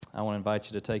I want to invite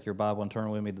you to take your Bible and turn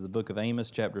with me to the book of Amos,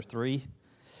 chapter 3.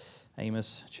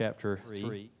 Amos, chapter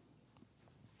 3.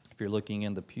 If you're looking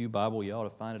in the Pew Bible, you ought to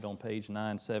find it on page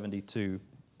 972.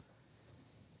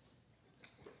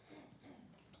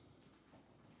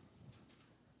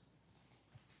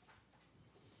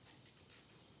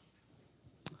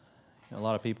 A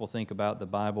lot of people think about the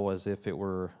Bible as if it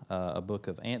were a book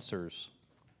of answers,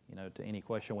 to any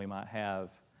question we might have.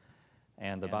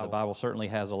 And the Bible certainly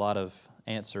has a lot of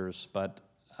answers, but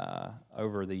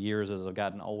over the years as I've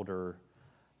gotten older,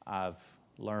 I've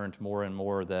learned more and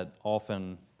more that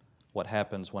often what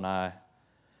happens when I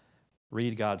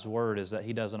read God's Word is that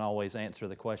He doesn't always answer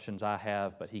the questions I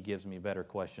have, but He gives me better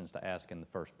questions to ask in the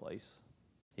first place.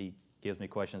 He gives me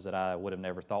questions that I would have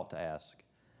never thought to ask.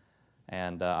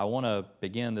 And I want to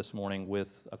begin this morning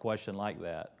with a question like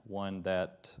that, one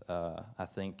that I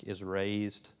think is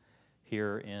raised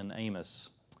here in Amos.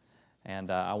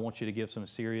 And I want you to give some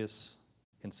serious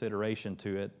consideration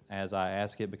to it as I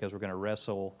ask it, because we're going to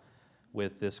wrestle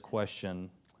with this question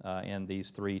in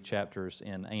these 3 chapters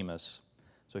in Amos.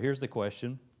 So here's the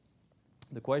question.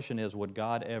 The question is, would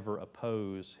God ever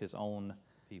oppose His own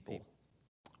people?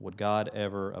 Would God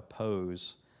ever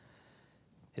oppose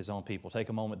His own people? Take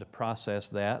a moment to process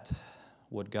that.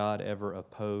 Would God ever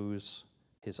oppose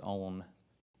His own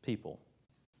people?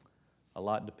 A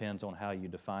lot depends on how you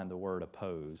define the word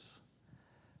oppose.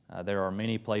 There are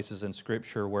many places in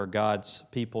Scripture where God's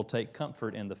people take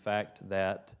comfort in the fact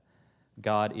that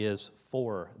God is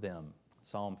for them.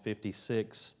 Psalm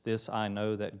 56, "This I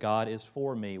know that God is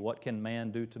for me. What can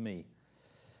man do to me?"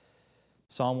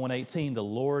 Psalm 118, "The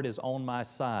Lord is on my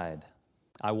side.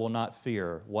 I will not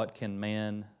fear. What can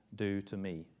man do to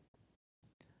me?"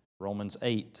 Romans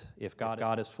 8, "If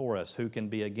God is for us, who can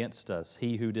be against us?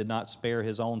 He who did not spare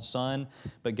His own Son,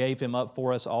 but gave Him up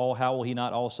for us all, how will He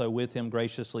not also with Him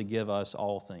graciously give us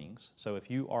all things?" So if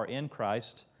you are in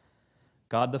Christ,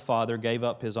 God the Father gave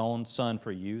up His own Son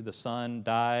for you. The Son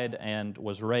died and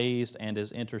was raised and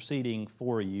is interceding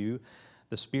for you.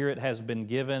 The Spirit has been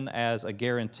given as a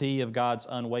guarantee of God's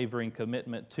unwavering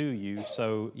commitment to you.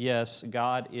 So yes,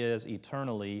 God is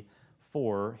eternally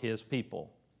for His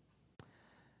people.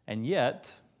 And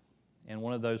yet, in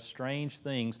one of those strange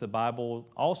things, the Bible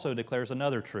also declares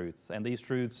another truth. And these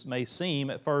truths may seem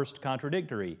at first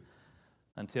contradictory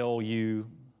until you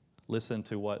listen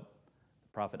to what the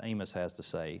prophet Amos has to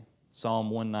say. Psalm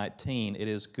 119, "It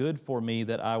is good for me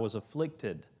that I was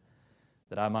afflicted,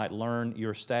 that I might learn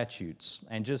your statutes."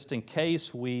 And just in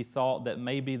case we thought that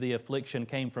maybe the affliction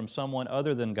came from someone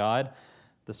other than God,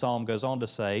 the psalm goes on to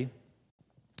say,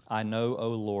 "I know,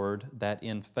 O Lord, that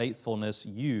in faithfulness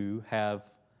you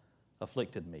have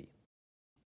afflicted me."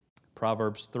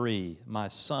 Proverbs 3, "My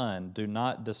son, do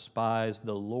not despise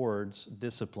the Lord's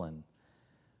discipline,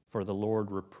 for the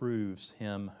Lord reproves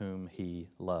him whom He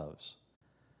loves."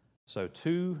 So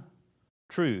 2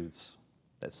 truths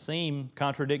that seem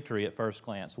contradictory at first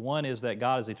glance. One is that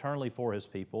God is eternally for His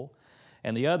people,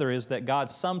 and the other is that God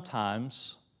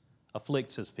sometimes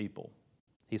afflicts His people.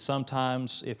 He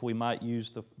sometimes, if we might use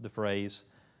the phrase,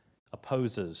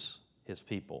 opposes His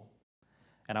people.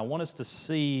 And I want us to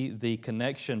see the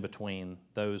connection between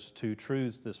those 2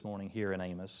 truths this morning here in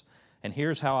Amos. And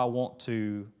here's how I want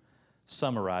to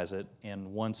summarize it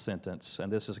in one sentence. And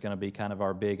this is going to be kind of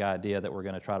our big idea that we're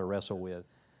going to try to wrestle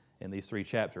with in these 3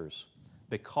 chapters.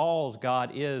 Because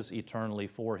God is eternally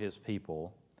for His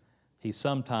people, He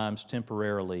sometimes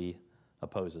temporarily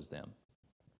opposes them.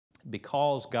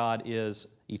 Because God is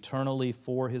eternally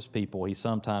for His people, He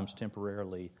sometimes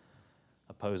temporarily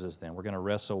opposes them. We're going to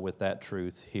wrestle with that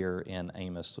truth here in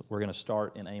Amos. We're going to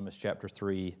start in Amos chapter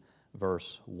 3,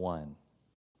 verse 1.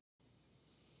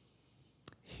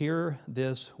 "Hear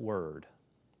this word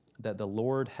that the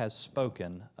Lord has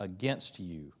spoken against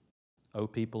you, O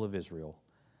people of Israel,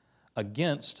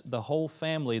 against the whole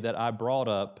family that I brought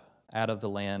up out of the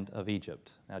land of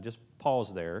Egypt." Now just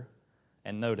pause there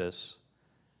and notice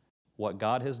what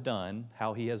God has done,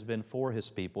 how He has been for His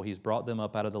people. He's brought them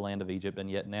up out of the land of Egypt,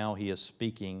 and yet now He is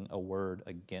speaking a word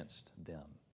against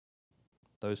them.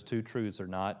 Those 2 truths are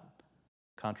not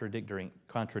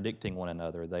contradicting one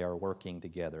another. They are working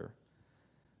together.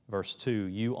 Verse 2,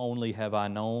 "You only have I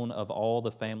known of all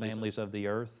the families of the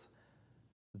earth.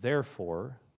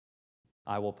 Therefore,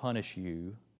 I will punish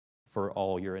you for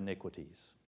all your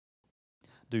iniquities.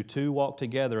 Do 2 walk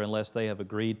together unless they have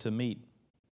agreed to meet?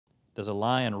 Does a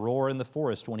lion roar in the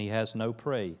forest when he has no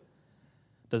prey?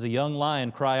 Does a young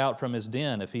lion cry out from his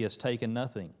den if he has taken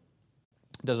nothing?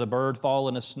 Does a bird fall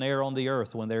in a snare on the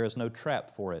earth when there is no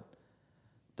trap for it?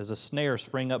 Does a snare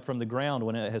spring up from the ground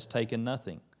when it has taken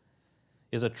nothing?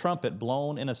 Is a trumpet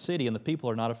blown in a city and the people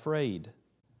are not afraid?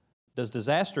 Does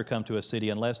disaster come to a city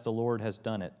unless the Lord has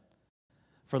done it?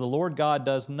 For the Lord God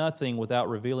does nothing without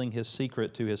revealing His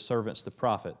secret to His servants the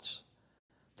prophets.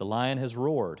 The lion has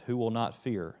roared, who will not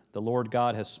fear? The Lord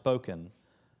God has spoken,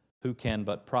 who can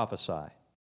but prophesy?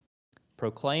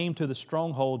 Proclaim to the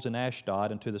strongholds in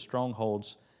Ashdod and to the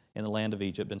strongholds in the land of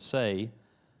Egypt, and say,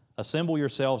 Assemble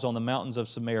yourselves on the mountains of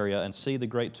Samaria and see the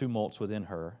great tumults within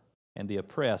her and the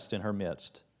oppressed in her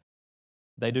midst.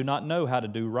 They do not know how to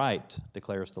do right,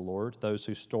 declares the Lord, those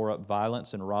who store up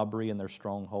violence and robbery in their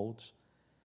strongholds.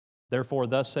 Therefore,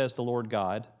 thus says the Lord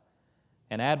God,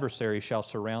 An adversary shall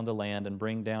surround the land and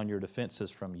bring down your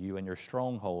defenses from you, and your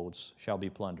strongholds shall be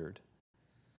plundered.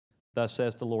 Thus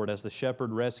says the Lord, as the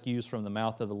shepherd rescues from the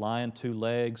mouth of the lion 2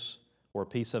 legs or a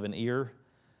piece of an ear,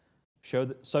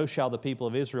 so shall the people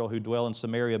of Israel who dwell in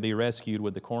Samaria be rescued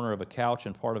with the corner of a couch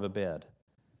and part of a bed.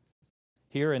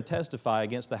 Hear and testify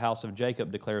against the house of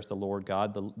Jacob, declares the Lord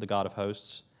God, the God of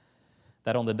hosts,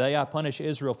 that on the day I punish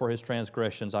Israel for his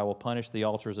transgressions, I will punish the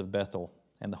altars of Bethel,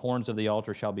 and the horns of the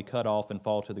altar shall be cut off and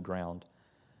fall to the ground.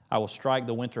 I will strike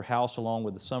the winter house along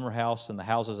with the summer house, and the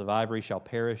houses of ivory shall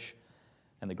perish,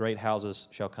 and the great houses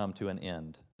shall come to an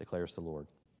end, declares the Lord.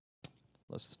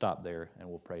 Let's stop there and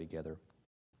we'll pray together.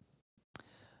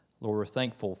 Lord, we're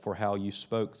thankful for how you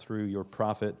spoke through your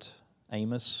prophet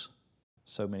Amos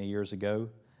so many years ago,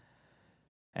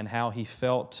 and how he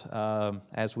felt,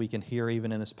 as we can hear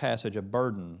even in this passage, a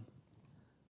burden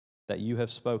that you have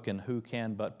spoken, who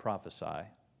can but prophesy?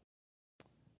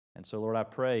 And so, Lord, I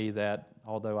pray that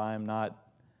although I am not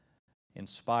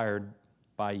inspired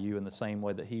by you in the same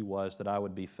way that he was, that I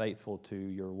would be faithful to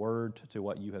your word, to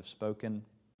what you have spoken.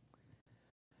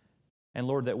 And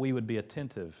Lord, that we would be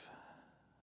attentive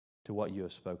to what you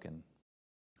have spoken.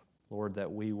 Lord,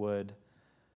 that we would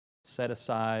set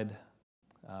aside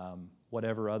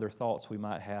whatever other thoughts we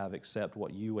might have, except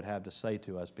what you would have to say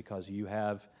to us, because you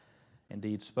have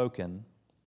indeed spoken.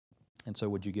 And so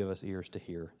would you give us ears to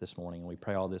hear this morning? And we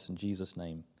pray all this in Jesus'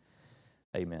 name.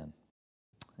 Amen.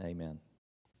 Amen.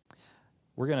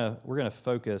 We're gonna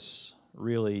focus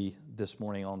really this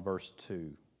morning on verse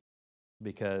 2,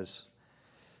 because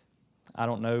I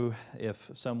don't know if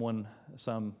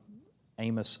some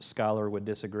Amos scholar would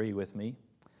disagree with me,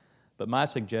 but my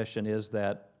suggestion is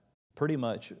that pretty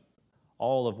much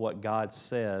all of what God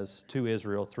says to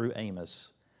Israel through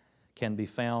Amos can be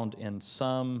found in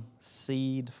some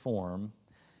seed form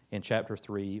in chapter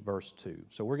 3, verse 2.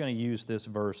 So we're going to use this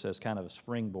verse as kind of a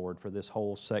springboard for this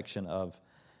whole section of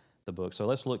the book. So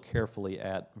let's look carefully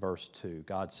at verse 2.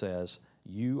 God says,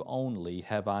 You only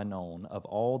have I known of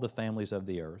all the families of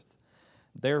the earth.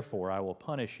 Therefore I will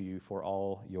punish you for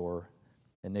all your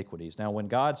iniquities. Now, when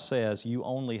God says, You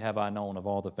only have I known of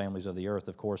all the families of the earth,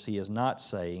 of course, He is not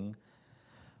saying,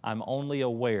 I'm only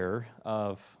aware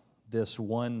of this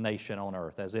one nation on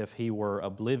earth, as if He were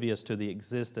oblivious to the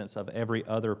existence of every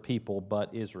other people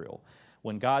but Israel.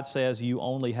 When God says, You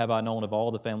only have I known of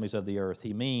all the families of the earth,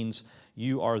 He means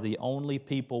you are the only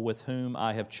people with whom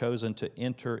I have chosen to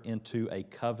enter into a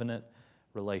covenant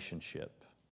relationship.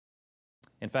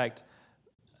 In fact,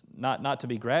 not to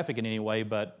be graphic in any way,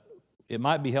 but it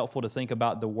might be helpful to think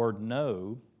about the word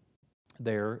know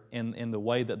there in the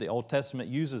way that the Old Testament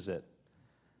uses it.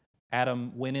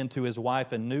 Adam went into his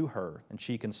wife and knew her, and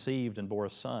she conceived and bore a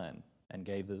son and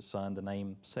gave the son the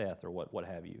name Seth, or what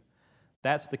have you.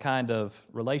 That's the kind of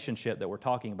relationship that we're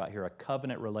talking about here, a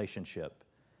covenant relationship.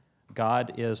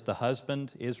 God is the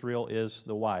husband, Israel is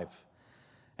the wife.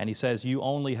 And He says, You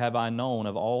only have I known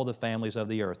of all the families of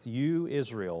the earth. You,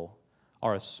 Israel,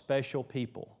 are a special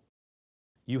people.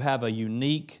 You have a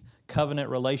unique covenant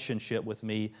relationship with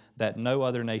me that no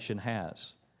other nation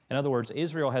has. In other words,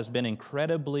 Israel has been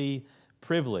incredibly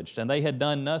privileged, and they had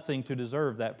done nothing to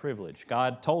deserve that privilege.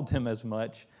 God told them as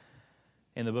much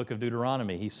in the book of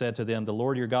Deuteronomy. He said to them, The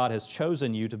Lord your God has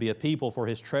chosen you to be a people for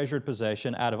His treasured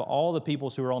possession out of all the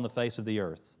peoples who are on the face of the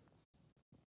earth.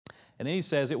 And then He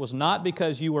says, It was not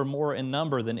because you were more in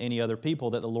number than any other people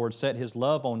that the Lord set His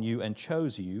love on you and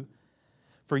chose you,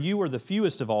 for you were the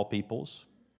fewest of all peoples,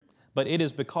 but it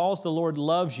is because the Lord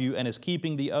loves you and is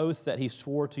keeping the oath that He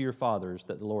swore to your fathers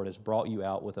that the Lord has brought you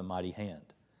out with a mighty hand.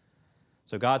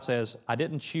 So God says, I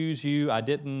didn't choose you, I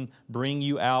didn't bring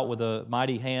you out with a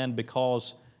mighty hand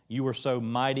because you were so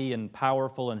mighty and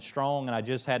powerful and strong and I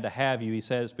just had to have you. He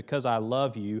says, because I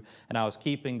love you and I was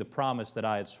keeping the promise that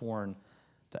I had sworn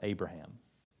to Abraham.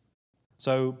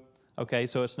 So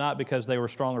it's not because they were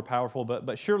strong or powerful,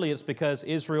 but surely it's because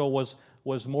Israel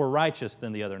was more righteous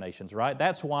than the other nations, right?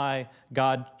 That's why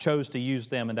God chose to use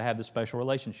them and to have this special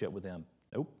relationship with them.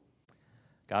 Nope.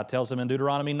 God tells them in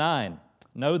Deuteronomy 9,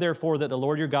 Know therefore that the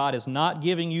Lord your God is not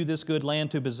giving you this good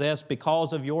land to possess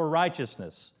because of your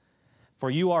righteousness, for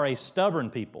you are a stubborn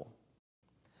people.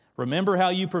 Remember how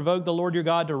you provoked the Lord your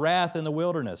God to wrath in the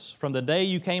wilderness. From the day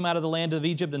you came out of the land of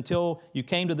Egypt until you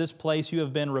came to this place, you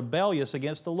have been rebellious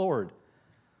against the Lord.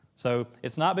 So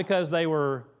it's not because they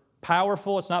were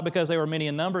powerful, it's not because they were many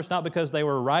in number, it's not because they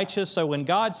were righteous. So when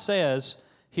God says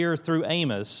here through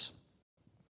Amos,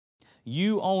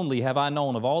 you only have I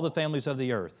known of all the families of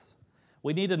the earth,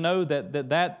 we need to know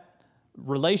that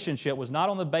relationship was not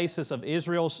on the basis of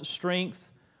Israel's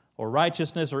strength or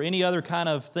righteousness or any other kind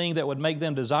of thing that would make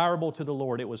them desirable to the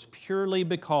Lord. It was purely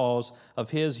because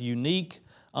of His unique,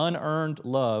 unearned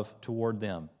love toward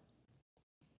them.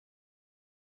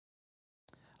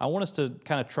 I want us to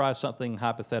kind of try something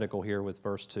hypothetical here with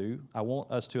verse 2. I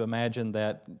want us to imagine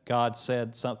that God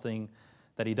said something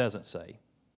that He doesn't say.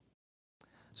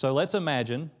 So let's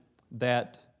imagine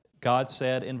that God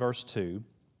said in verse 2,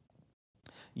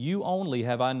 you only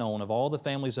have I known of all the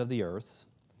families of the earth,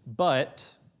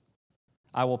 but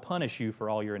I will punish you for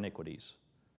all your iniquities.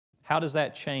 How does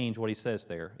that change what He says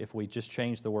there if we just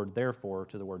change the word therefore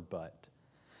to the word but?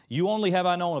 You only have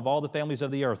I known of all the families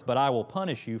of the earth, but I will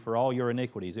punish you for all your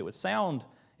iniquities. It would sound,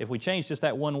 if we changed just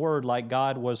that one word, like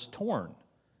God was torn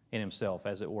in Himself,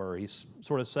 as it were. He's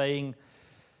sort of saying,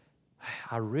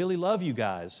 I really love you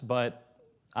guys, but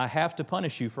I have to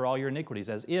punish you for all your iniquities,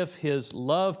 as if His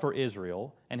love for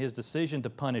Israel and His decision to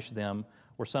punish them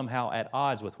were somehow at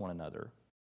odds with one another.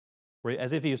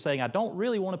 As if He was saying, I don't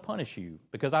really want to punish you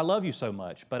because I love you so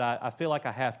much, but I feel like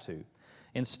I have to.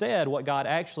 Instead, what God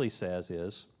actually says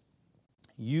is,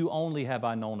 you only have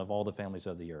I known of all the families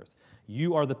of the earth.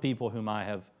 You are the people whom I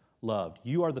have loved.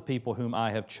 You are the people whom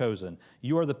I have chosen.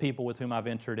 You are the people with whom I've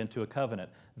entered into a covenant.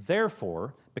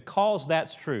 Therefore, because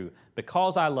that's true,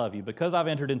 because I love you, because I've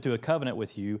entered into a covenant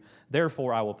with you,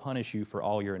 therefore I will punish you for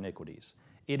all your iniquities.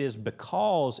 It is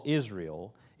because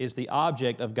Israel is the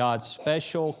object of God's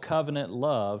special covenant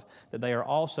love that they are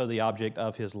also the object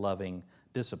of His loving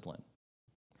discipline.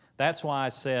 That's why I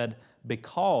said,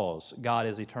 because God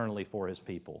is eternally for His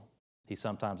people, He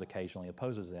sometimes occasionally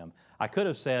opposes them. I could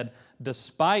have said,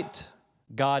 despite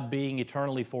God being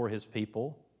eternally for His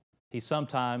people, He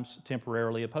sometimes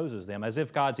temporarily opposes them, as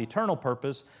if God's eternal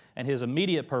purpose and His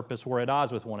immediate purpose were at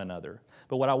odds with one another.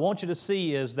 But what I want you to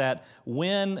see is that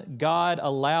when God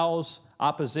allows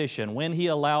opposition, when He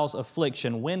allows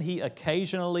affliction, when He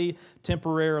occasionally,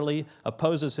 temporarily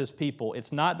opposes His people,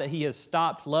 it's not that He has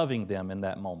stopped loving them in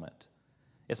that moment.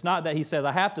 It's not that He says,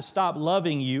 I have to stop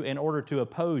loving you in order to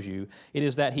oppose you. It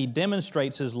is that He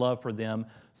demonstrates His love for them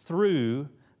through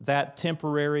that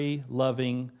temporary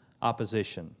loving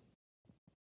opposition.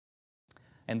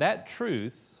 And that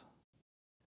truth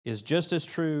is just as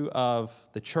true of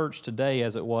the church today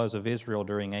as it was of Israel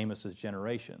during Amos's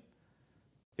generation.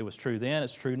 It was true then,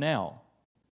 it's true now.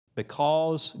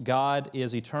 Because God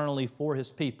is eternally for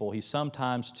His people, He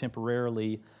sometimes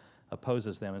temporarily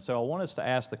opposes them. And so I want us to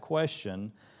ask the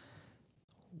question,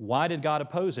 why did God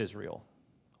oppose Israel?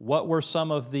 What were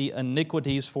some of the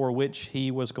iniquities for which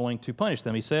He was going to punish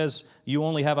them? He says, you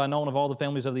only have I known of all the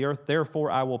families of the earth,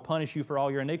 therefore I will punish you for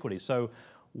all your iniquities. So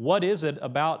what is it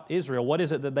about Israel? What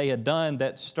is it that they had done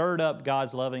that stirred up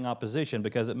God's loving opposition?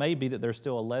 Because it may be that there's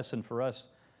still a lesson for us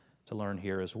to learn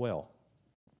here as well.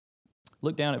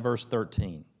 Look down at verse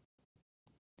 13.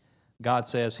 God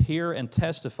says, hear and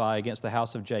testify against the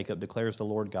house of Jacob, declares the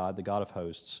Lord God, the God of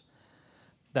hosts,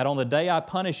 that on the day I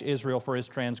punish Israel for his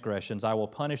transgressions, I will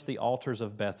punish the altars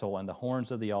of Bethel, and the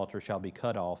horns of the altar shall be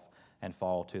cut off and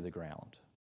fall to the ground.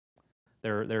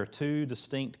 There are two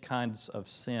distinct kinds of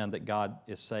sin that God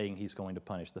is saying He's going to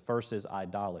punish. The first is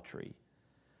idolatry.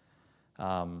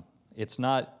 It's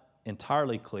not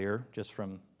entirely clear just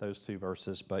from those two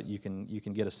verses, but you can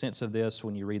get a sense of this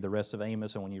when you read the rest of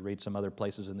Amos and when you read some other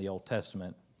places in the Old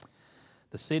Testament.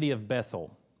 The city of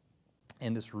Bethel,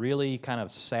 in this really kind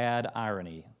of sad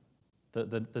irony,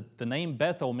 the name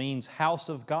Bethel means house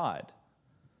of God.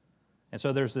 And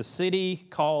so there's this city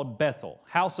called Bethel,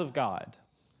 house of God.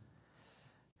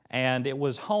 And it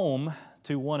was home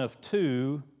to one of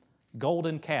two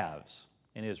golden calves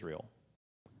in Israel.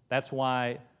 That's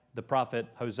why the prophet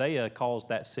Hosea calls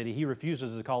that city, he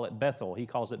refuses to call it Bethel. He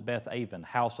calls it Beth Aven,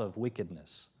 house of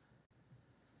wickedness.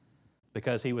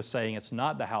 Because he was saying it's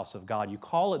not the house of God. You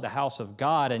call it the house of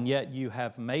God, and yet you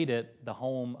have made it the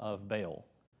home of Baal.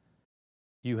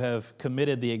 You have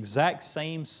committed the exact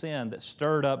same sin that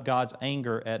stirred up God's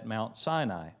anger at Mount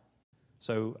Sinai.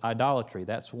 So idolatry,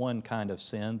 that's one kind of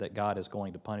sin that God is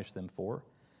going to punish them for.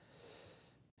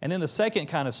 And then the second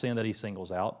kind of sin that He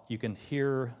singles out, you can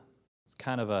hear It's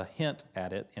kind of a hint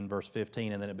at it in verse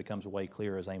 15, and then it becomes way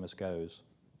clearer as Amos goes.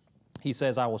 He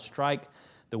says, I will strike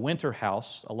the winter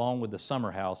house along with the summer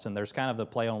house, and there's kind of the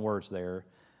play on words there.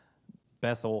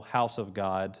 Bethel, house of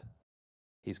God.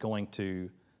 He's going to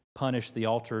punish the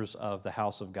altars of the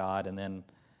house of God, and then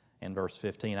in verse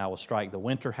 15, I will strike the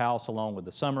winter house along with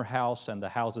the summer house, and the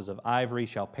houses of ivory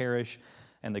shall perish,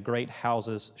 and the great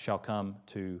houses shall come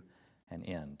to an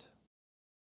end.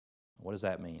 What does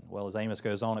that mean? Well, as Amos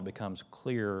goes on, it becomes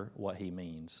clear what he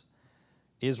means.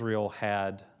 Israel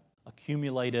had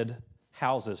accumulated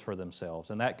houses for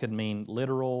themselves, and that could mean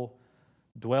literal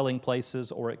dwelling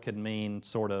places, or it could mean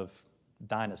sort of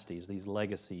dynasties, these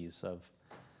legacies of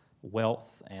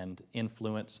wealth and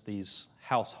influence, these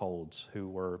households who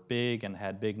were big and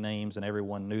had big names, and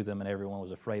everyone knew them and everyone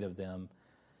was afraid of them.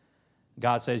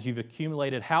 God says, you've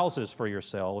accumulated houses for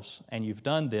yourselves, and you've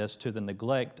done this to the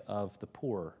neglect of the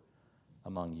poor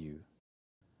among you.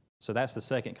 So that's the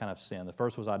second kind of sin. The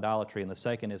first was idolatry, and the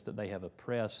second is that they have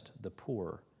oppressed the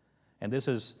poor. And this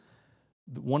is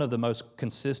one of the most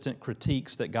consistent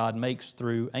critiques that God makes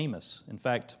through Amos. In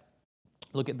fact,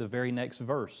 look at the very next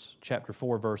verse, chapter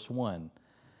 4, verse 1.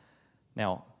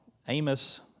 Now,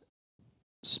 Amos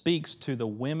speaks to the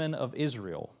women of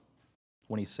Israel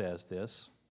when he says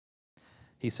this.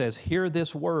 He says, hear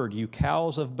this word, you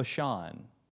cows of Bashan,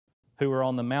 who are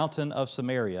on the mountain of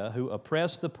Samaria, who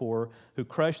oppress the poor, who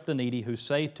crush the needy, who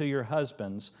say to your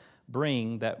husbands,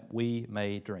 bring that we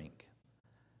may drink.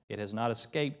 It has not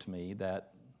escaped me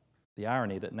that the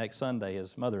irony that next Sunday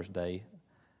is Mother's Day,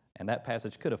 and that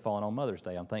passage could have fallen on Mother's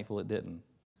Day. I'm thankful it didn't.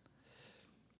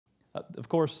 Of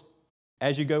course,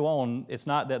 as you go on, it's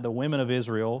not that the women of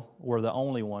Israel were the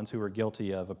only ones who were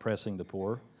guilty of oppressing the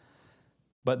poor,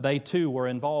 but they too were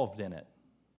involved in it.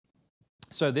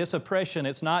 So this oppression,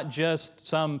 it's not just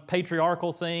some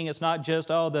patriarchal thing. It's not just,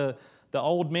 the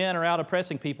old men are out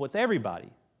oppressing people. It's everybody.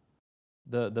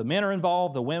 The men are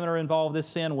involved. The women are involved. This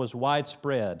sin was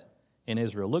widespread in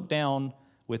Israel. Look down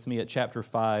with me at chapter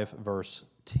 5, verse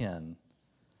 10.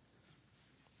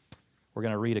 We're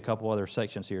going to read a couple other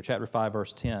sections here. Chapter 5,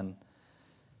 verse 10.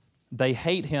 They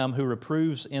hate him who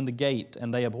reproves in the gate,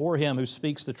 and they abhor him who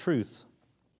speaks the truth.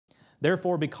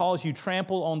 Therefore, because you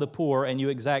trample on the poor and you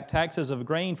exact taxes of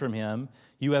grain from him,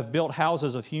 you have built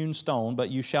houses of hewn stone,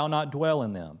 but you shall not dwell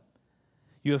in them.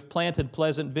 You have planted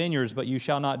pleasant vineyards, but you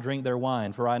shall not drink their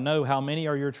wine. For I know how many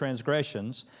are your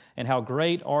transgressions, and how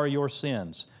great are your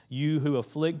sins, you who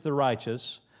afflict the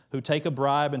righteous, who take a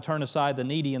bribe and turn aside the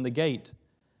needy in the gate.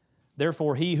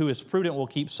 Therefore, he who is prudent will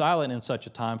keep silent in such a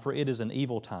time, for it is an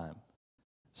evil time.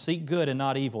 Seek good and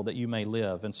not evil, that you may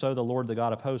live, and so the Lord, the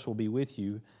God of hosts, will be with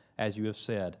you, as you have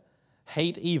said.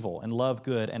 Hate evil and love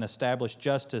good, and establish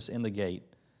justice in the gate.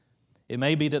 It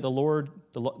may be that the Lord,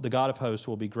 the God of hosts,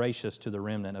 will be gracious to the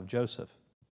remnant of Joseph.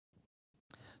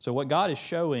 So what God is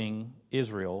showing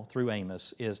Israel through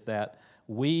Amos is that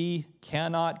we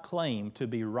cannot claim to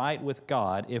be right with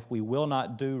God if we will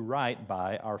not do right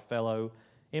by our fellow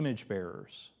image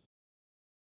bearers.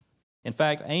 In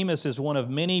fact, Amos is one of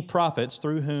many prophets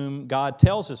through whom God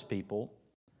tells his people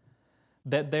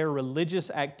that their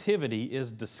religious activity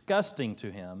is disgusting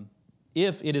to him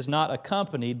if it is not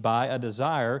accompanied by a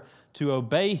desire to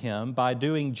obey him by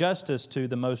doing justice to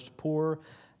the most poor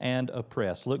and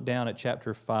oppressed. Look down at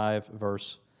chapter 5,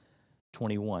 verse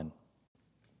 21.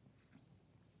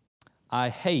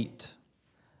 I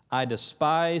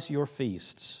despise your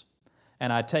feasts,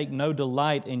 and I take no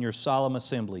delight in your solemn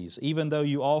assemblies. Even though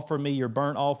you offer me your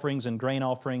burnt offerings and grain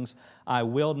offerings, I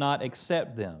will not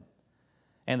accept them.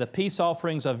 And the peace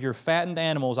offerings of your fattened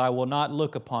animals, I will not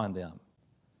look upon them.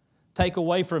 Take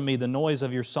away from me the noise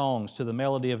of your songs. To the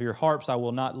melody of your harps I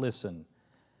will not listen.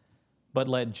 But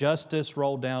let justice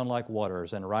roll down like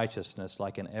waters, and righteousness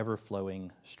like an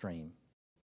ever-flowing stream.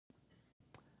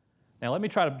 Now let me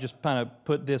try to just kind of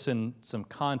put this in some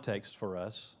context for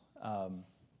us.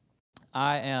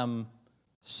 I am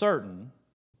certain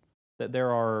that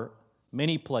there are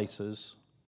many places,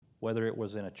 whether it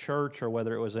was in a church or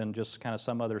whether it was in just kind of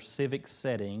some other civic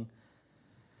setting,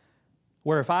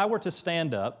 where if I were to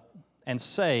stand up and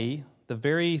say the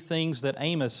very things that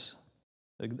Amos,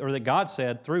 or that God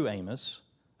said through Amos,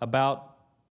 about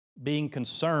being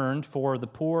concerned for the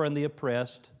poor and the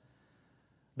oppressed,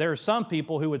 there are some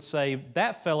people who would say,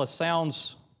 that fella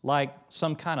sounds like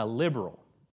some kind of liberal.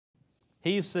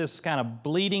 He's this kind of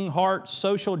bleeding heart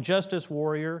social justice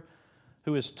warrior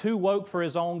who is too woke for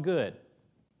his own good.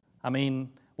 I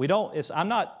mean, I'm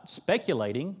not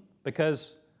speculating,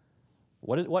 because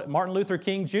what Martin Luther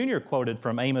King Jr. quoted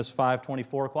from Amos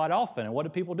 5:24 quite often. And what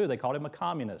did people do? They called him a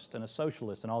communist and a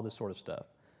socialist and all this sort of stuff.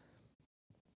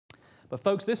 But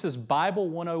folks, this is Bible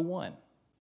 101.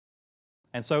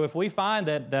 And so if we find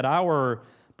that our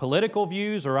political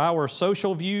views or our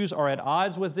social views are at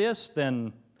odds with this,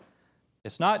 then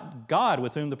it's not God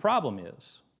with whom the problem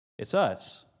is. It's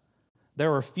us.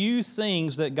 There are few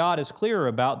things that God is clearer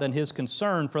about than His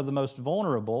concern for the most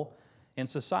vulnerable in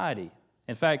society.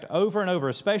 In fact, over and over,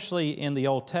 especially in the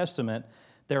Old Testament,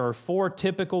 there are 4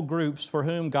 typical groups for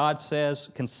whom God says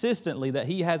consistently that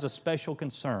He has a special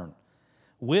concern: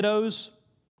 widows,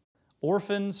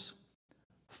 orphans,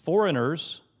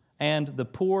 foreigners, and the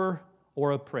poor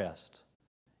or oppressed.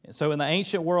 And so in the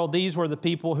ancient world, these were the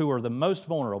people who were the most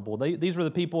vulnerable. These were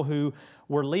the people who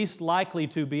were least likely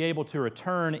to be able to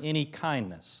return any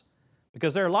kindness.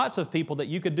 Because there are lots of people that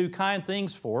you could do kind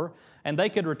things for, and they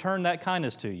could return that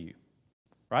kindness to you.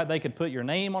 Right? They could put your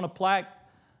name on a plaque.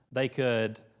 They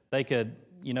could,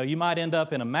 you might end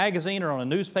up in a magazine or on a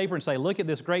newspaper and say, look at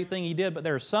this great thing he did. But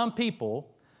there are some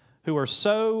people who are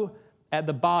so at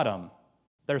the bottom,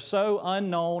 they're so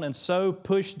unknown and so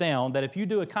pushed down that if you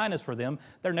do a kindness for them,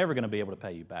 they're never going to be able to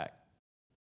pay you back.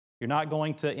 You're not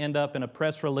going to end up in a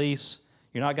press release.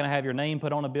 You're not going to have your name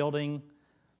put on a building.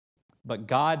 But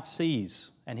God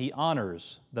sees and He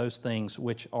honors those things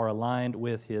which are aligned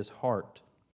with His heart.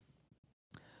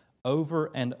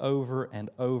 Over and over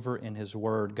and over in His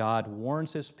Word, God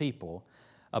warns His people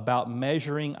about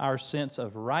measuring our sense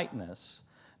of rightness,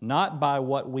 not by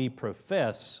what we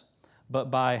profess, but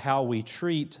by how we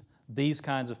treat these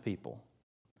kinds of people.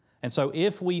 And so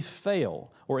if we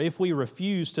fail, or if we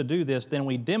refuse to do this, then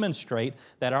we demonstrate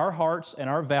that our hearts and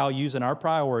our values and our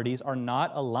priorities are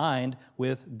not aligned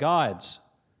with God's.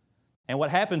 And what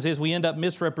happens is we end up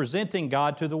misrepresenting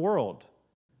God to the world,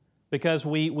 because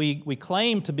we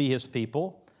claim to be His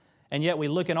people, and yet we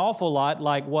look an awful lot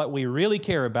like what we really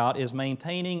care about is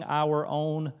maintaining our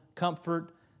own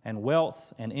comfort and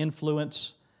wealth and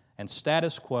influence and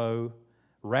status quo,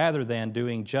 rather than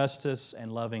doing justice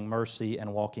and loving mercy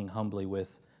and walking humbly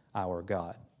with our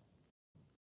God.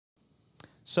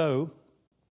 So,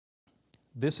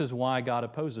 this is why God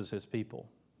opposes His people,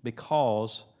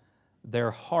 because their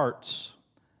hearts,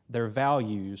 their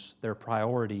values, their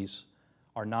priorities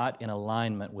are not in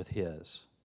alignment with His.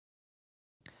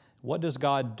 What does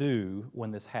God do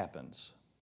when this happens?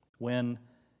 When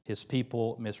His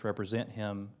people misrepresent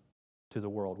Him to the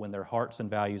world, when their hearts and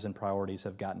values and priorities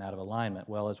have gotten out of alignment?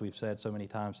 Well, as we've said so many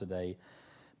times today,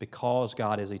 because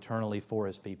God is eternally for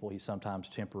His people, He sometimes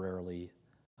temporarily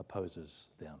opposes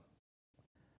them.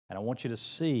 And I want you to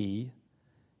see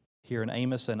here in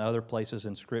Amos and other places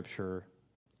in Scripture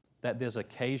that this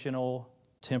occasional,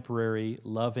 temporary,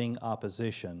 loving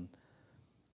opposition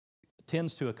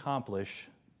tends to accomplish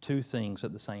 2 things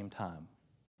at the same time.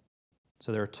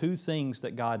 So there are 2 things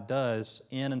that God does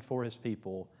in and for His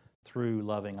people through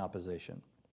loving opposition.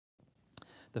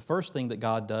 The first thing that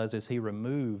God does is He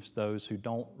removes those who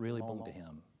don't really belong to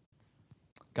Him.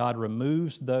 God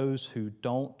removes those who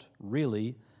don't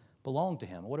really belong to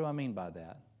Him. What do I mean by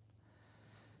that?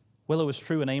 Well, it was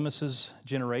true in Amos's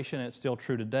generation, and it's still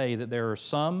true today, that there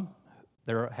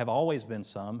have always been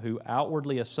some who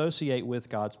outwardly associate with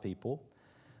God's people,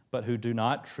 but who do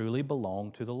not truly belong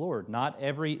to the Lord. Not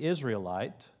every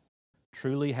Israelite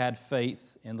truly had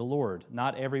faith in the Lord.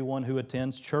 Not everyone who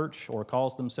attends church or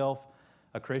calls themselves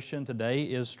a Christian today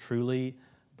is truly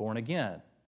born again.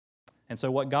 And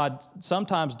so what God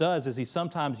sometimes does is He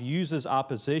sometimes uses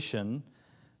opposition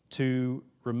to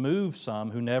remove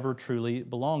some who never truly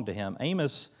belong to Him.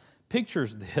 Amos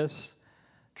pictures this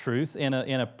truth in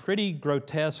a pretty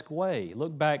grotesque way.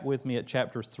 Look back with me at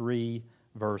chapter 3,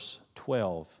 verse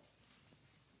 12.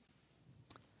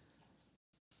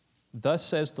 Thus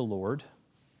says the Lord,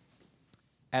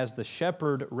 as the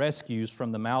shepherd rescues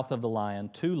from the mouth of the lion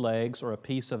 2 legs or a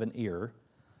piece of an ear.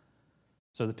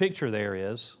 So the picture there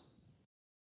is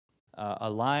a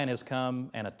lion has come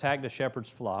and attacked a shepherd's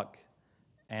flock,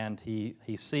 and he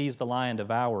sees the lion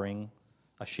devouring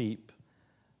a sheep,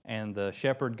 and the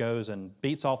shepherd goes and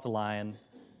beats off the lion.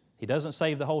 He doesn't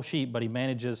save the whole sheep, but he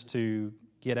manages to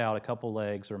get out a couple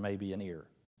legs or maybe an ear.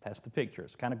 That's the picture.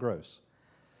 It's kind of gross.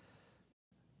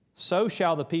 So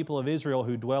shall the people of Israel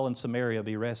who dwell in Samaria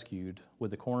be rescued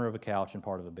with the corner of a couch and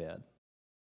part of a bed.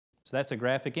 So that's a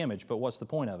graphic image, but what's the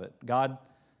point of it? God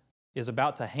is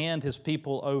about to hand His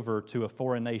people over to a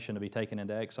foreign nation to be taken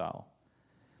into exile.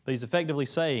 But He's effectively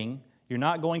saying, you're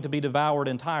not going to be devoured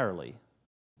entirely.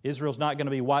 Israel's not going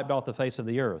to be wiped off the face of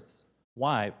the earth.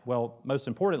 Why? Well, most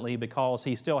importantly, because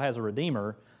He still has a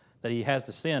Redeemer that He has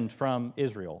to send from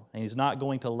Israel, and He's not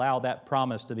going to allow that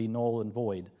promise to be null and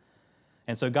void.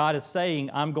 And so God is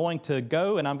saying, I'm going to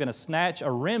go and I'm going to snatch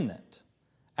a remnant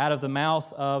out of the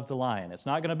mouth of the lion. It's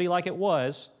not going to be like it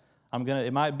was.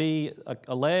 It might be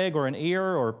a leg or an ear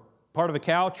or part of a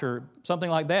couch or something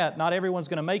like that. Not everyone's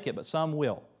going to make it, but some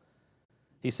will.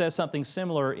 He says something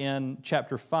similar in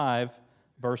chapter 5,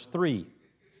 verse 3.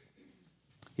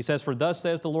 He says, "For thus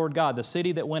says the Lord God, the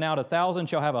city that went out 1,000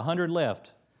 shall have 100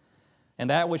 left, and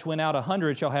that which went out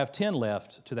 100 shall have 10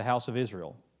 left to the house of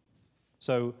Israel."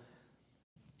 So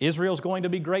Israel's going to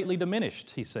be greatly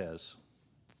diminished, he says,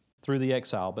 through the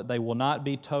exile, but they will not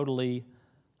be totally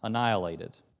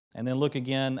annihilated. And then look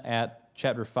again at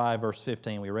chapter 5, verse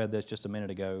 15. We read this just a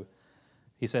minute ago.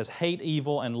 He says, "Hate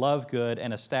evil and love good,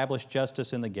 and establish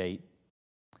justice in the gate.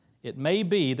 It may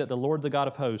be that the Lord, the God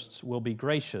of hosts, will be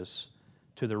gracious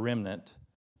to the remnant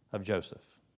of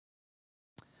Joseph."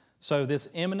 So this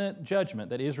imminent judgment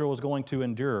that Israel is going to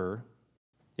endure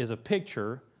is a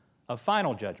picture of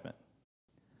final judgment.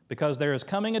 Because there is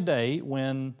coming a day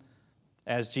when,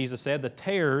 as Jesus said, the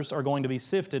tares are going to be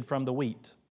sifted from the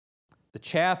wheat. The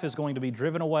chaff is going to be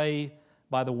driven away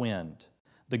by the wind.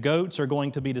 The goats are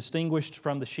going to be distinguished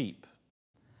from the sheep.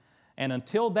 And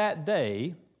until that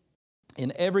day,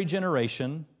 in every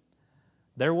generation,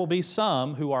 there will be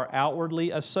some who are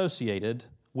outwardly associated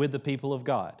with the people of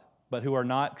God, but who are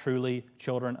not truly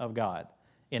children of God.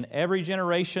 In every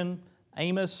generation,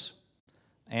 Amos,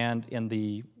 and in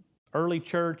the early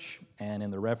church, and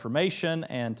in the Reformation,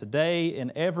 and today,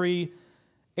 in every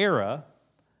era,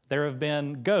 there have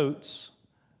been goats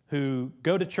who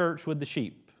go to church with the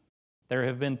sheep. There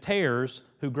have been tares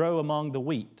who grow among the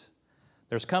wheat.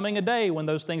 There's coming a day when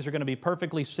those things are going to be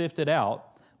perfectly sifted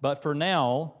out, but for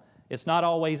now, it's not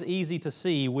always easy to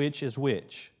see which is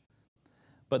which.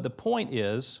 But the point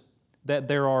is that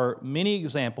there are many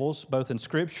examples, both in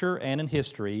Scripture and in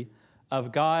history,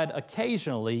 of God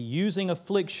occasionally using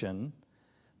affliction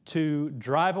to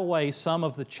drive away some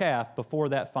of the chaff before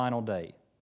that final day.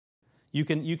 You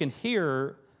can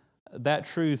hear that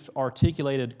truth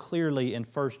articulated clearly in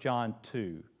 1 John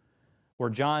 2, where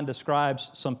John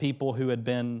describes some people who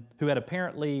had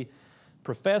apparently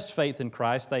professed faith in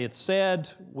Christ. They had said,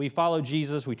 "We follow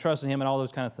Jesus, we trust in Him," and all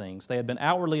those kind of things. They had been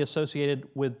outwardly associated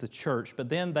with the church, but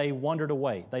then they wandered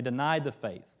away. They denied the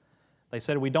faith. They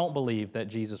said, "We don't believe that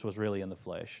Jesus was really in the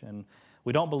flesh, and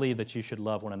we don't believe that you should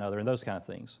love one another," and those kind of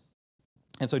things.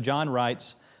 And so John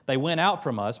writes, "They went out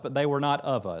from us, but they were not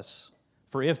of us.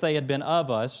 For if they had been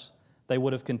of us, they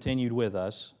would have continued with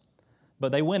us.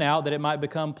 But they went out that it might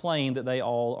become plain that they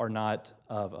all are not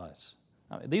of us."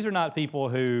 These are not people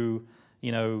who,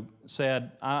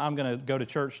 said, "I'm going to go to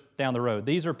church down the road."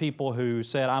 These are people who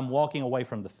said, "I'm walking away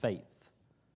from the faith.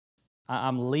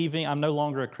 I'm leaving. I'm no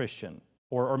longer a Christian."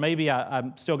 Or maybe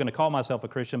I'm still going to call myself a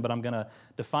Christian, but I'm going to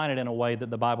define it in a way that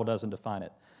the Bible doesn't define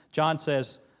it. John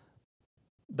says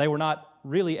they were not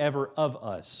really ever of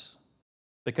us.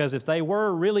 Because if they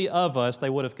were really of us, they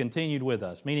would have continued with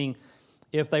us. Meaning,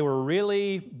 if they were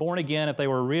really born again, if they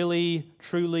were really,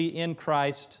 truly in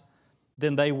Christ,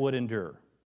 then they would endure.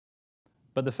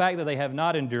 But the fact that they have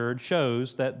not endured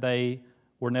shows that they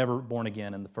were never born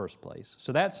again in the first place.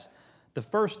 So that's the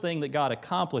first thing that God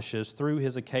accomplishes through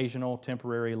His occasional,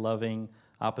 temporary, loving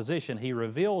opposition. He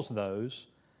reveals those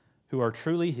who are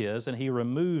truly His, and He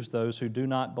removes those who do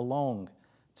not belong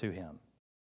to Him.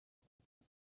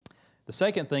 The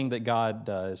second thing that God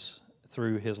does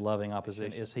through His loving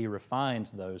opposition is He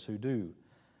refines those who do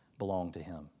belong to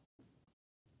Him.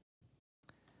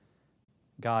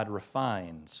 God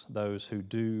refines those who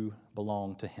do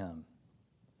belong to Him.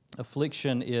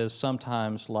 Affliction is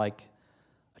sometimes like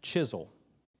a chisel.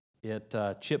 It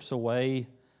chips away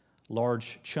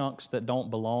large chunks that don't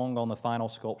belong on the final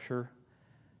sculpture,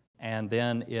 and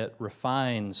then it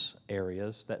refines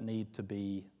areas that need to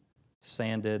be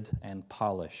sanded and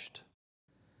polished.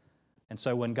 And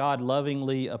so when God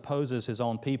lovingly opposes His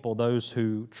own people, those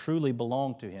who truly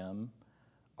belong to Him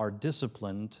are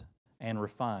disciplined and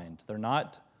refined. They're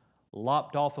not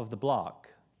lopped off of the block,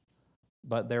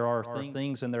 but there are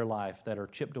things in their life that are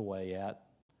chipped away at,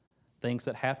 things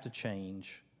that have to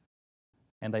change,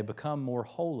 and they become more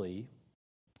holy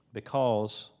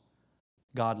because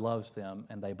God loves them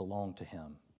and they belong to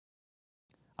Him.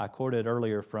 I quoted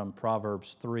earlier from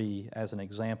Proverbs 3 as an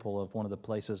example of one of the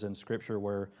places in Scripture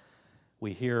where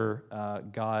we hear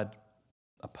God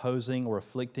opposing or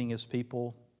afflicting His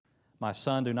people. "My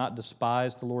son, do not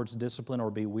despise the Lord's discipline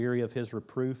or be weary of His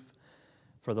reproof,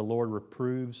 for the Lord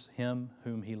reproves him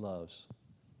whom He loves."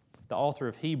 The author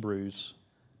of Hebrews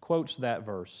quotes that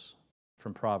verse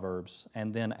from Proverbs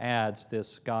and then adds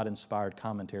this God-inspired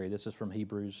commentary. This is from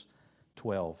Hebrews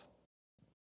 12.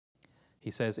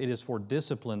 He says, "It is for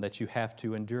discipline that you have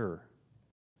to endure.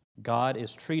 God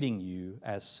is treating you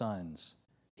as sons.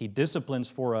 He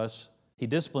disciplines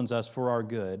us for our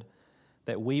good,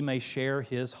 that we may share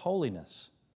His holiness.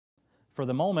 For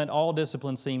the moment, all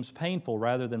discipline seems painful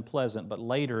rather than pleasant, but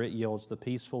later it yields the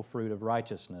peaceful fruit of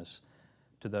righteousness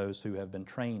to those who have been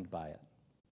trained by it.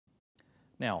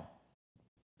 Now,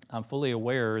 I'm fully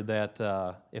aware that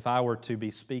if I were to be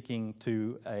speaking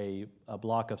to a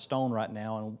block of stone right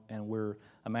now, and we're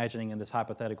imagining in this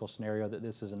hypothetical scenario that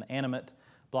this is an animate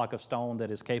block of stone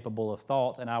that is capable of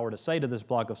thought, and I were to say to this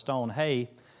block of stone, hey,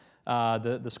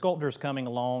 the sculptor's coming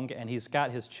along, and he's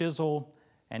got his chisel,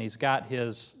 and he's got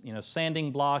his sanding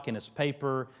block and his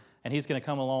paper, and he's going to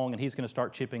come along and he's going to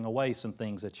start chipping away some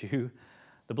things at you.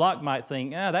 The block might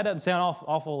think, that doesn't sound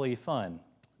awfully fun.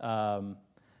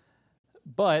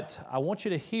 But I want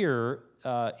you to hear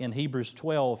in Hebrews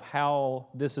 12 how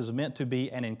this is meant to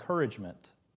be an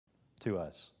encouragement to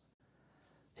us.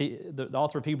 The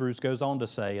author of Hebrews goes on to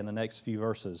say in the next few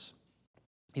verses,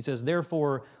 he says,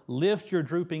 "Therefore lift your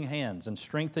drooping hands and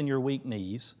strengthen your weak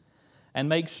knees, and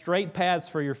make straight paths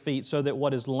for your feet, so that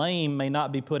what is lame may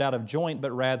not be put out of joint,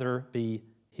 but rather be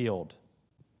healed."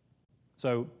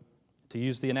 So, to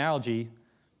use the analogy,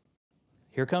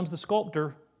 here comes the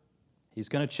sculptor. He's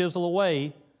going to chisel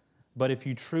away, but if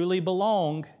you truly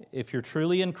belong, if you're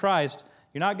truly in Christ,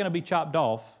 you're not going to be chopped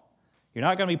off. You're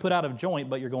not going to be put out of joint,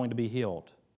 but you're going to be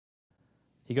healed.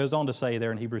 He goes on to say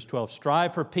there in Hebrews 12,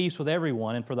 "Strive for peace with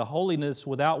everyone and for the holiness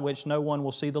without which no one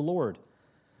will see the Lord.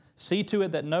 See to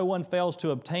it that no one fails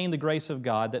to obtain the grace of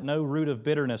God, that no root of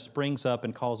bitterness springs up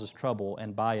and causes trouble,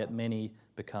 and by it many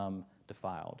become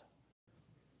defiled."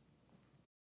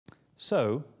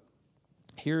 So,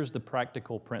 here's the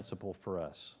practical principle for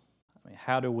us.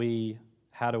 How do we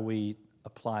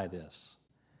apply this?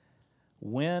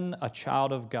 When a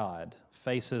child of God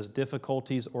faces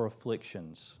difficulties or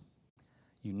afflictions,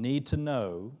 you need to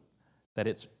know that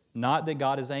it's not that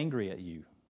God is angry at you.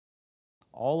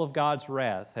 All of God's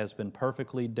wrath has been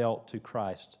perfectly dealt to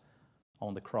Christ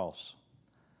on the cross.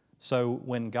 So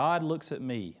when God looks at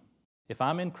me, if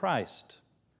I'm in Christ,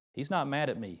 He's not mad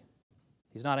at me.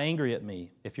 He's not angry at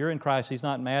me. If you're in Christ, He's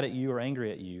not mad at you or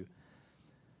angry at you.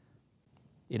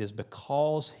 It is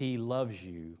because He loves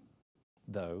you,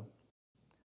 though,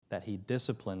 that He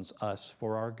disciplines us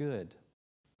for our good,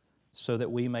 so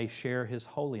that we may share His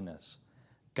holiness.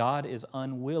 God is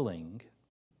unwilling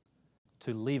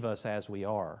to leave us as we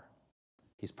are.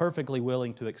 He's perfectly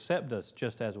willing to accept us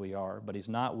just as we are, but He's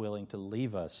not willing to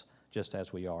leave us just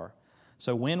as we are.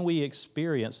 So when we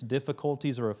experience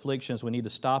difficulties or afflictions, we need to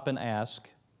stop and ask,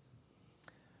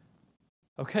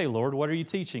 okay, Lord, what are you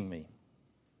teaching me?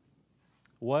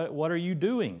 What are you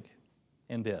doing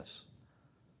in this?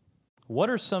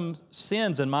 What are some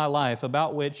sins in my life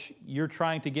about which you're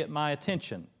trying to get my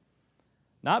attention?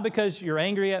 Not because you're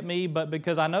angry at me, but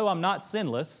because I know I'm not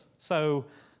sinless. So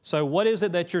what is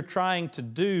it that you're trying to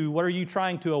do? What are you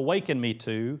trying to awaken me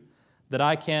to that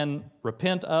I can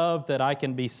repent of, that I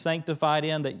can be sanctified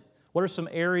in? What are some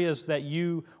areas that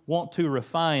you want to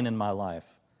refine in my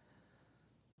life?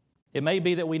 It may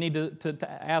be that we need to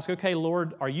ask, okay,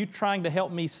 Lord, are you trying to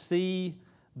help me see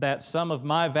that some of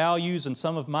my values and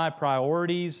some of my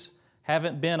priorities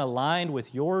haven't been aligned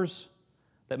with yours?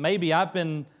 That maybe I've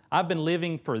been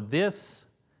living for this,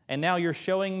 and now you're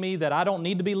showing me that I don't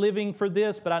need to be living for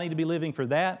this, but I need to be living for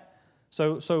that.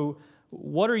 So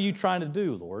what are you trying to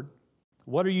do, Lord?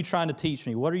 What are you trying to teach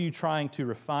me? What are you trying to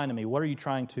refine in me? What are you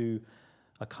trying to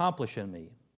accomplish in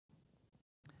me?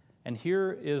 And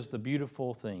here is the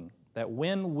beautiful thing, that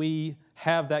when we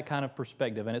have that kind of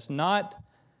perspective, and it's not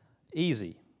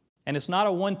easy, and it's not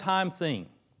a one-time thing.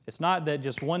 It's not that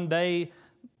just one day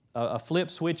a flip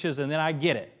switches and then I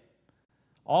get it.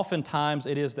 Oftentimes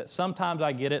it is that sometimes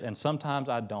I get it and sometimes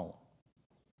I don't.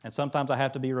 And sometimes I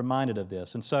have to be reminded of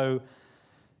this. And so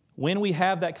when we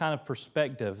have that kind of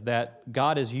perspective that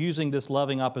God is using this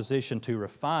loving opposition to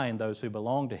refine those who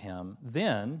belong to Him,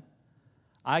 then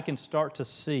I can start to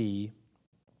see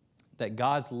that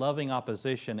God's loving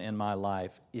opposition in my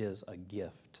life is a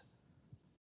gift.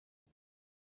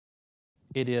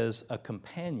 It is a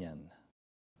companion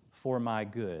for my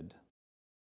good.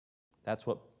 That's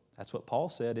what Paul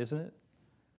said, isn't it?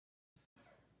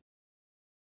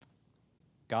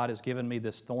 God has given me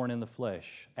this thorn in the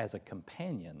flesh as a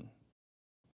companion,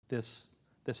 this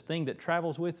thing that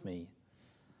travels with me,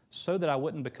 so that I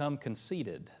wouldn't become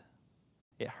conceited.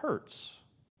 It hurts.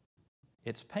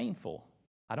 It's painful.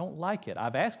 I don't like it.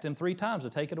 I've asked Him 3 times to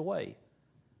take it away.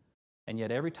 And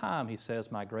yet every time He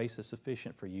says, "My grace is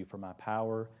sufficient for you, for my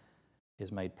power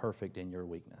is made perfect in your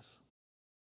weakness."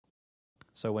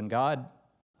 So when God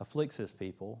afflicts His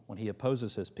people, when He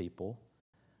opposes His people,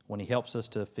 when He helps us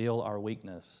to feel our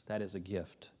weakness, that is a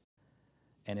gift.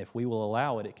 And if we will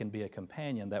allow it, it can be a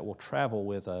companion that will travel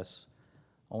with us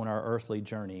on our earthly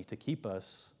journey to keep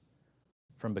us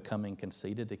from becoming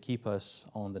conceited, to keep us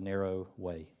on the narrow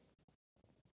way.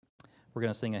 We're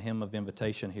going to sing a hymn of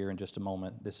invitation here in just a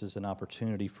moment. This is an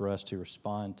opportunity for us to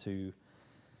respond to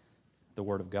the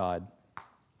Word of God.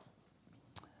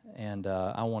 And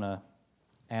I want to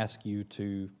ask you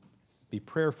to be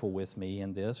prayerful with me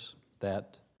in this,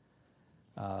 that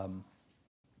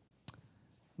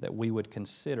we would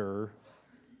consider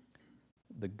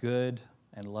the good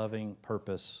and loving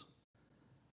purpose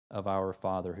of our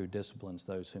Father who disciplines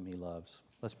those whom He loves.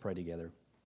 Let's pray together.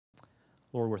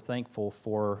 Lord, we're thankful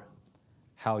for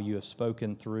how You have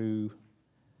spoken through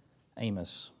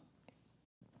Amos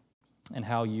and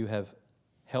how You have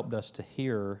helped us to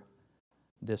hear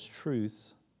this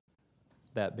truth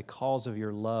that because of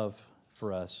Your love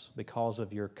for us, because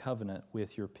of Your covenant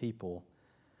with Your people,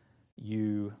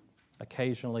 You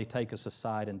occasionally take us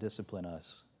aside and discipline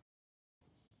us.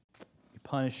 You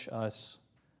punish us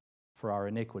for our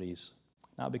iniquities,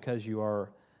 not because You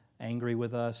are angry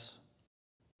with us,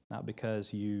 not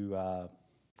because You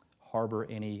harbor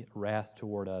any wrath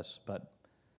toward us, but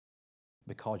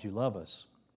because You love us.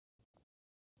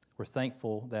 We're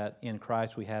thankful that in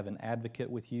Christ we have an advocate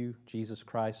with You, Jesus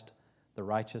Christ, the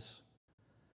righteous.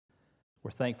 We're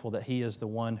thankful that He is the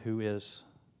one who is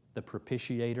the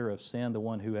propitiator of sin, the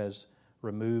one who has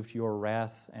removed Your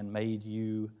wrath and made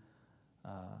You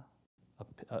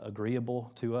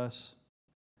agreeable to us.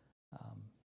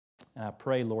 And I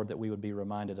pray, Lord, that we would be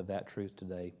reminded of that truth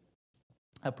today.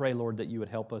 I pray, Lord, that You would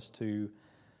help us to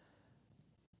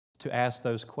ask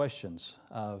those questions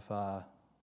of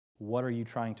what are You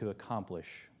trying to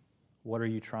accomplish? What are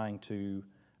You trying to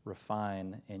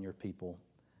refine in Your people?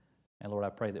 And Lord, I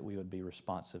pray that we would be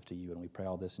responsive to You, and we pray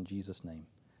all this in Jesus' name.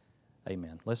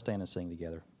 Amen. Let's stand and sing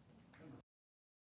together.